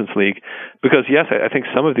Intelligence League, because yes, I think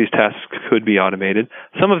some of these tasks could be automated.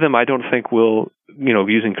 Some of them I don't think will,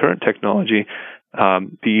 using current technology,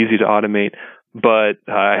 be easy to automate. But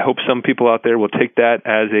I hope some people out there will take that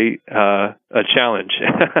as a challenge,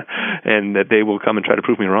 and that they will come and try to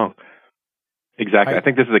prove me wrong. Exactly. I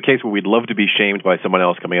think this is a case where we'd love to be shamed by someone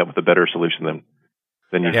else coming up with a better solution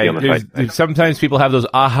than you see on the site. Sometimes people have those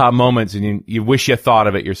aha moments, and you wish you thought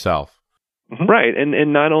of it yourself. Mm-hmm. Right,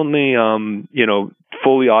 and not only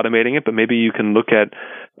fully automating it, but maybe you can look at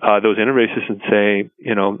those interfaces and say,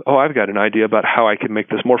 I've got an idea about how I can make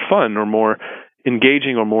this more fun or more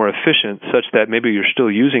engaging or more efficient, such that maybe you're still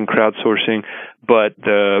using crowdsourcing, but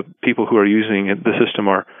the people who are using the system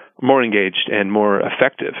are more engaged and more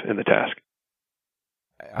effective in the task.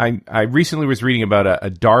 I recently was reading about a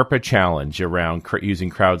DARPA challenge around using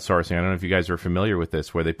crowdsourcing. I don't know if you guys are familiar with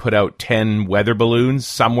this, where they put out 10 weather balloons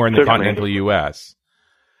somewhere in the continental U.S.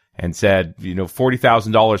 and said,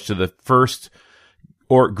 $40,000 to the first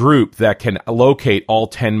group that can locate all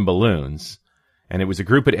 10 balloons. And it was a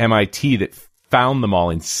group at MIT that found them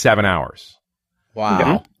all in 7 hours. Wow.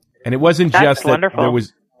 Yeah. And it wasn't just that wonderful. There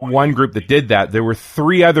was one group that did that. There were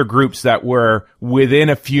 3 other groups that were within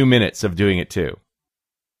a few minutes of doing it too.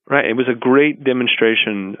 Right. It was a great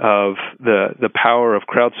demonstration of the power of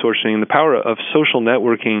crowdsourcing, the power of social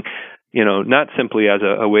networking, not simply as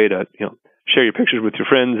a way to, share your pictures with your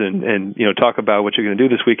friends and talk about what you're going to do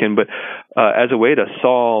this weekend, but as a way to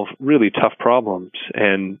solve really tough problems.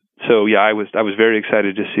 And so, I was very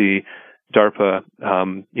excited to see DARPA,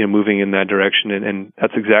 moving in that direction, and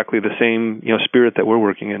that's exactly the same, spirit that we're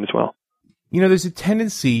working in as well. There's a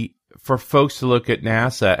tendency for folks to look at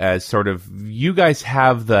NASA as sort of, you guys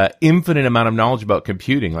have the infinite amount of knowledge about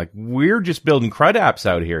computing. Like, we're just building CRUD apps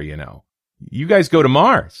out here, You guys go to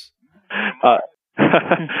Mars.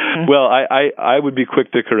 Well, I would be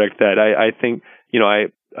quick to correct that. I think, I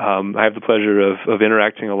have the pleasure of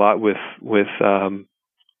interacting a lot with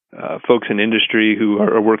folks in industry who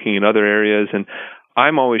are working in other areas, and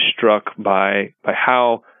I'm always struck by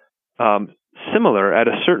how similar at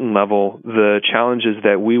a certain level the challenges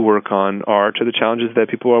that we work on are to the challenges that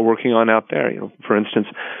people are working on out there. For instance,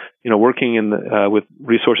 working in with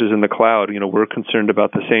resources in the cloud, we're concerned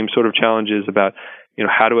about the same sort of challenges about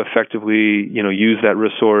how to effectively use that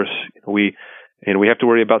resource. We have to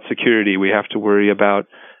worry about security. We have to worry about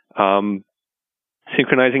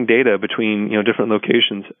synchronizing data between different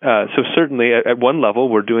locations. So certainly at one level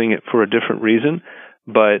we're doing it for a different reason,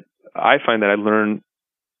 but I find that I learn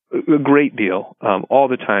a great deal all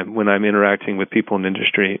the time when I'm interacting with people in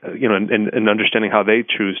industry, and understanding how they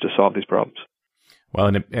choose to solve these problems.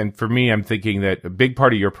 Well, and for me, I'm thinking that a big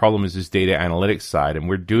part of your problem is this data analytics side, and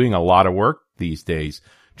we're doing a lot of work these days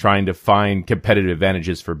trying to find competitive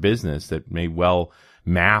advantages for business that may well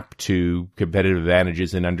map to competitive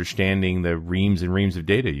advantages in understanding the reams and reams of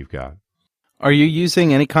data you've got. Are you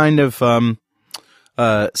using any kind of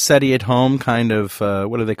SETI at home kind of,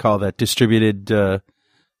 what do they call that, distributed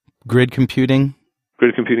grid computing?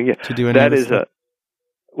 Grid computing, yeah. To do any that of is stuff?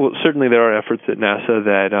 Well, certainly there are efforts at NASA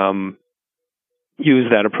that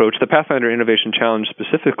use that approach. The Pathfinder Innovation Challenge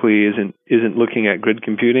specifically isn't looking at grid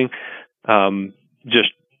computing.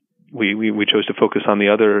 Just we chose to focus on the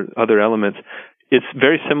other elements. it's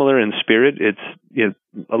very similar in spirit. It's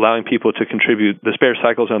allowing people to contribute the spare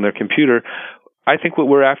cycles on their computer. I think what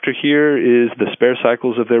we're after here is the spare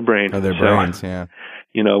cycles of their brain. Of their brains, yeah.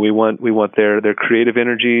 We want their creative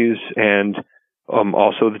energies, and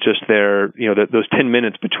also just their those 10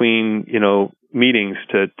 minutes between meetings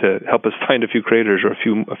to help us find a few craters or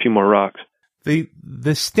a few more rocks.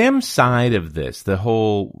 The STEM side of this,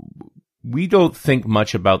 we don't think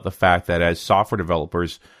much about the fact that as software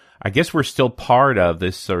developers, I guess we're still part of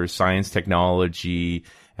this sort of science technology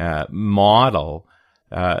model.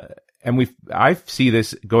 And I see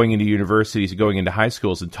this going into universities, going into high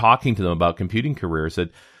schools and talking to them about computing careers, that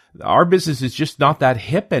our business is just not that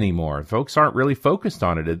hip anymore. Folks aren't really focused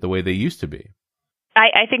on it the way they used to be.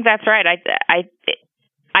 I think that's right.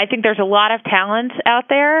 I think there's a lot of talent out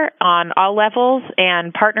there on all levels,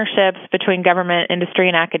 and partnerships between government, industry,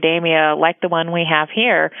 and academia, like the one we have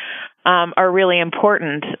here, are really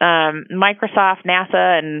important. Microsoft,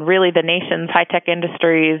 NASA, and really the nation's high-tech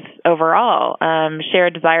industries overall share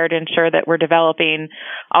a desire to ensure that we're developing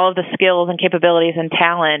all of the skills and capabilities and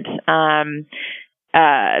talent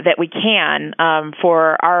that we can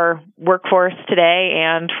for our workforce today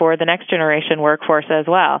and for the next generation workforce as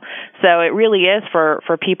well. So it really is for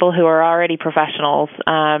people who are already professionals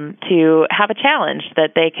to have a challenge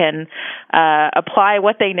that they can apply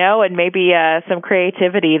what they know and maybe some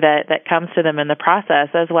creativity that comes to them in the process,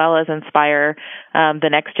 as well as inspire the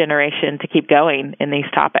next generation to keep going in these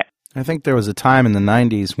topics. I think there was a time in the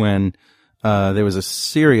 90s when there was a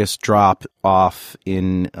serious drop off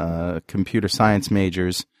in computer science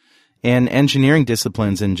majors and engineering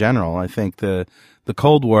disciplines in general. I think the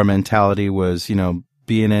Cold War mentality was,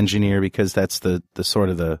 be an engineer because that's the sort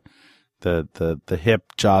of the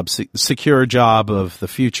hip job, secure job of the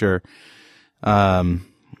future. With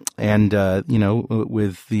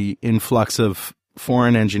the influx of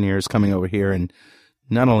foreign engineers coming over here and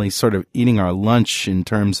not only sort of eating our lunch in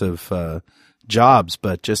terms of jobs,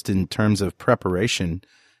 but just in terms of preparation,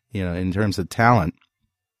 in terms of talent.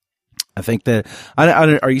 I think that,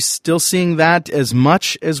 are you still seeing that as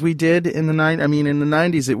much as we did in the 90s? I mean, in the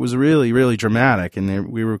 90s, it was really, really dramatic, and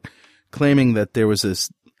we were claiming that there was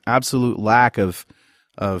this absolute lack of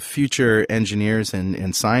future engineers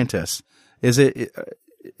and scientists. Is it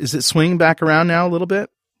swinging back around now a little bit?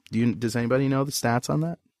 Does anybody know the stats on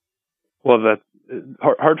that? Well, that's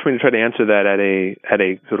hard for me to try to answer that at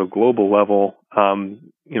a sort of global level.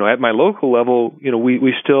 At my local level,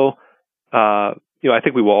 we still, I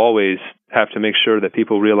think we will always have to make sure that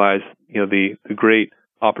people realize, the great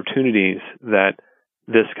opportunities that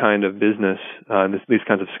this kind of business, these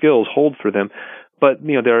kinds of skills hold for them. But,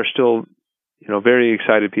 there are still, very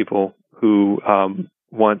excited people who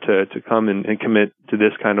want to come and commit to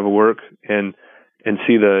this kind of a work and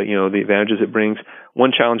see the advantages it brings.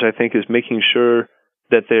 One challenge, I think, is making sure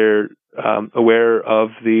that they're aware of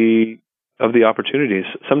the opportunities.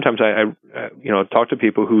 Sometimes I talk to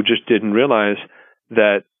people who just didn't realize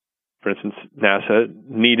that, for instance, NASA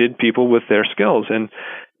needed people with their skills, and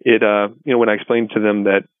it when I explained to them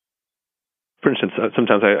that, for instance,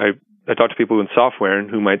 sometimes I talk to people in software and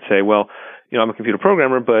who might say, well, I'm a computer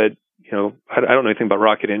programmer, but I don't know anything about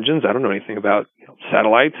rocket engines. I don't know anything about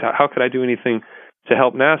satellites. How could I do anything to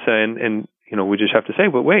help NASA? And we just have to say,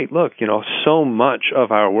 but wait, look, so much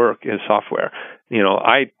of our work is software.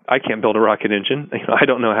 I can't build a rocket engine. I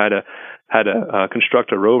don't know how to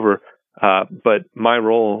construct a rover. But my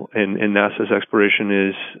role in NASA's exploration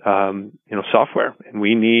is, software, and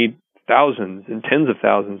we need thousands and tens of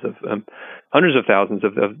thousands of hundreds of thousands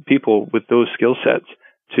of people with those skill sets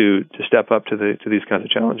to step up to these kinds of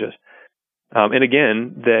challenges. And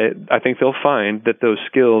again, I think they'll find that those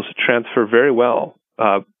skills transfer very well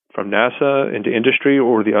from NASA into industry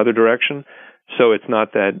or the other direction. So it's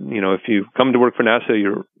not that, if you come to work for NASA,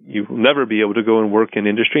 you'll never be able to go and work in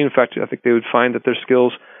industry. In fact, I think they would find that their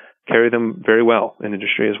skills carry them very well in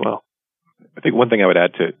industry as well. I think one thing I would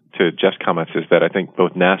add to Jeff's comments is that I think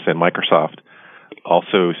both NASA and Microsoft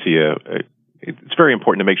also see it's very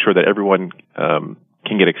important to make sure that everyone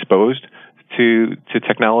can get exposed to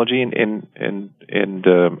technology and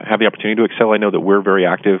have the opportunity to excel. I know that we're very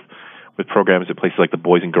active with programs at places like the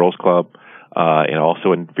Boys and Girls Club and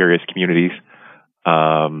also in various communities.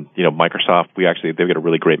 Microsoft, they've got a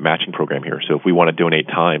really great matching program here. So if we want to donate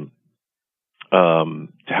time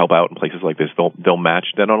to help out in places like this, they'll match.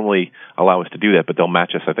 They not only allow us to do that, but they'll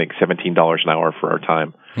match us, I think, $17 an hour for our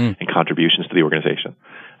time and contributions to the organization.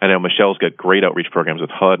 I know Michelle's got great outreach programs with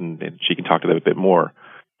HUD, and she can talk to that a bit more.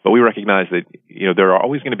 But we recognize that there are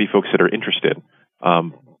always going to be folks that are interested.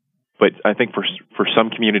 But I think for some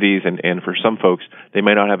communities and for some folks, they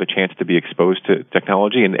may not have a chance to be exposed to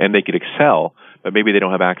technology, and they could excel but maybe they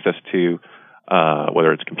don't have access to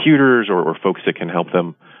whether it's computers or folks that can help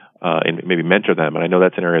them and maybe mentor them. And I know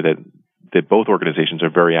that's an area that both organizations are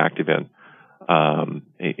very active in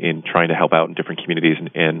trying to help out in different communities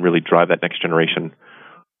and really drive that next generation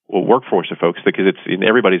workforce of folks, because it's in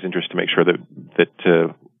everybody's interest to make sure that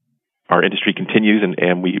our industry continues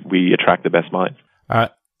and we attract the best minds.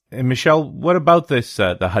 And Michelle, what about this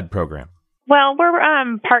the HUD program? Well, we're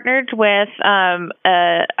partnered with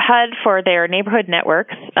HUD for their neighborhood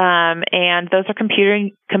networks, and those are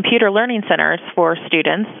computer learning centers for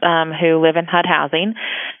students who live in HUD housing.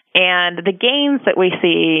 And the gains that we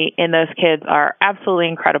see in those kids are absolutely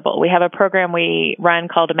incredible. We have a program we run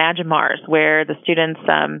called Imagine Mars, where the students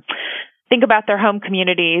think about their home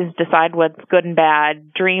communities, decide what's good and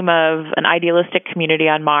bad, dream of an idealistic community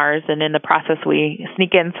on Mars, and in the process we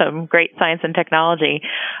sneak in some great science and technology.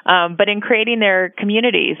 But in creating their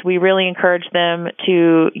communities, we really encourage them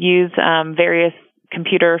to use various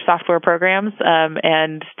computer software programs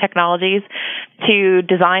and technologies to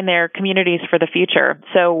design their communities for the future.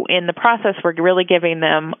 So in the process, we're really giving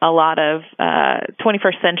them a lot of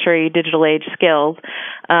 21st century digital age skills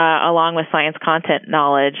along with science content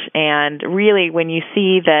knowledge. And really, when you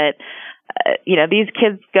see that these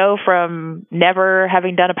kids go from never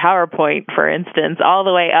having done a PowerPoint, for instance, all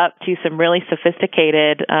the way up to some really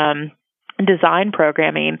sophisticated design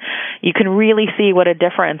programming, you can really see what a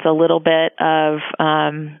difference a little bit of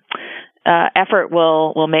effort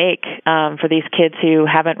will make for these kids who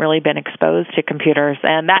haven't really been exposed to computers.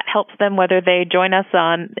 And that helps them whether they join us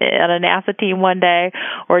on a NASA team one day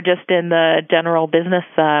or just in the general business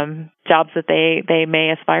jobs that they may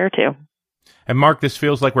aspire to. And Mark, this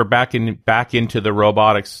feels like we're back into the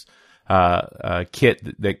robotics kit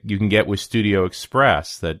that you can get with Studio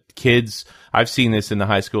Express, that kids, I've seen this in the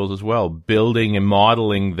high schools as well, building and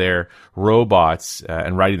modeling their robots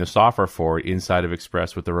and writing the software for it inside of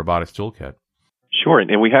Express with the robotics toolkit. Sure,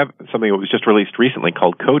 and we have something that was just released recently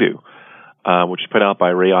called Kodu, which is put out by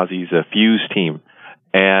Ray Ozzy's Fuse team.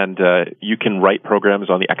 And you can write programs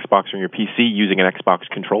on the Xbox or your PC using an Xbox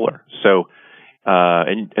controller. So,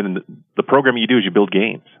 and the programming you do is you build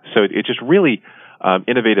games. So it's just really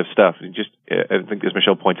innovative stuff. I think, as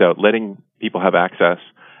Michelle points out, letting people have access,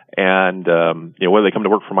 and whether they come to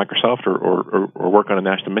work for Microsoft or work on a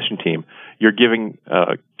national mission team, you're giving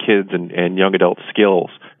kids and young adults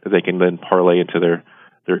skills that they can then parlay into their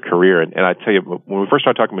career. And I tell you, when we first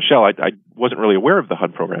started talking to Michelle, I wasn't really aware of the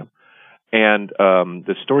HUD program, and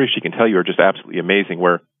the stories she can tell you are just absolutely amazing.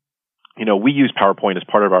 Where we use PowerPoint as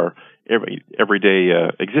part of our everyday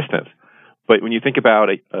existence. But when you think about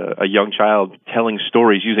a young child telling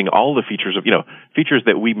stories using all the features of, features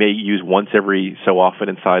that we may use once every so often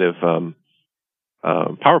inside of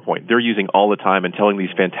PowerPoint, they're using all the time and telling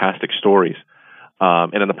these fantastic stories,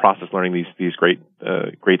 and in the process learning these great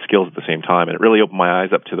skills at the same time. And it really opened my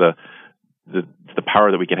eyes up to the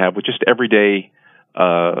power that we can have with just everyday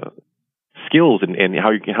skills and how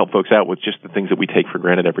you can help folks out with just the things that we take for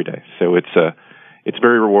granted every day. So it's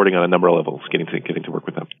very rewarding on a number of levels getting to work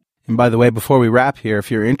with them. And by the way, before we wrap here,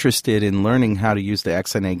 if you're interested in learning how to use the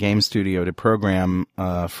XNA Game Studio to program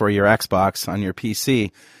for your Xbox on your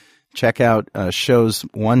PC, check out shows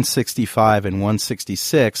 165 and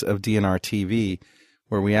 166 of DNR TV,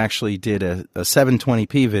 where we actually did a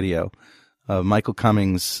 720p video of Michael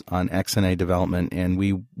Cummings on XNA development, and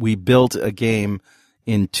we built a game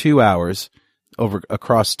in 2 hours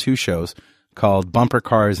across 2 shows called Bumper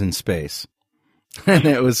Cars in Space. And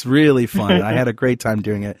it was really fun. I had a great time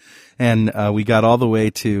doing it. And we got all the way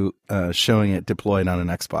to showing it deployed on an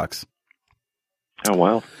Xbox. Oh,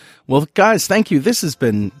 wow. Well, guys, thank you. This has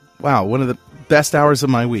been, one of the best hours of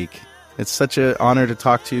my week. It's such an honor to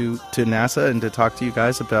talk to NASA and to talk to you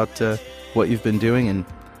guys about what you've been doing. And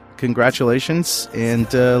congratulations.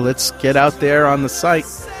 And let's get out there on the site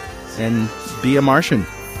and be a Martian.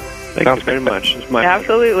 Thank you very much. It's my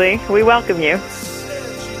Absolutely. We welcome you.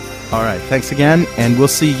 All right, thanks again, and we'll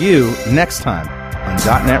see you next time on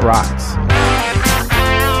 .NET Rocks.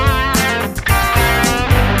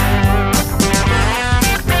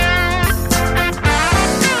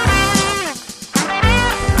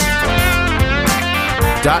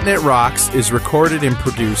 .NET Rocks is recorded and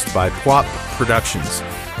produced by PWOP Productions,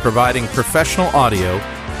 providing professional audio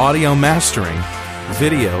mastering,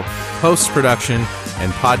 video, post-production,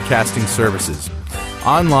 and podcasting services.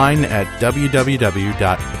 Online at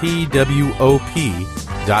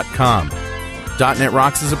www.pwop.com. .NET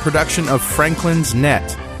Rocks is a production of Franklin's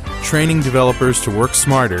Net, training developers to work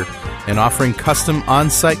smarter and offering custom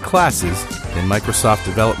on-site classes in Microsoft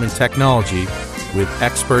development technology with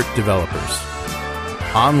expert developers.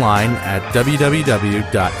 Online at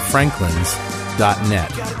www.franklins.com.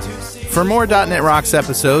 .net. For more .NET Rocks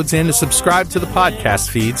episodes and to subscribe to the podcast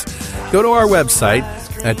feeds, go to our website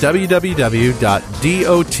at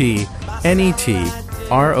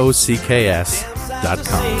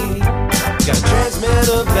www.dotnetrocks.com. Got a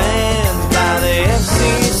transmitter banned by the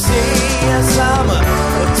FCC. Yes, I'm a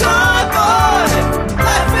toy boy.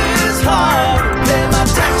 Life is hard.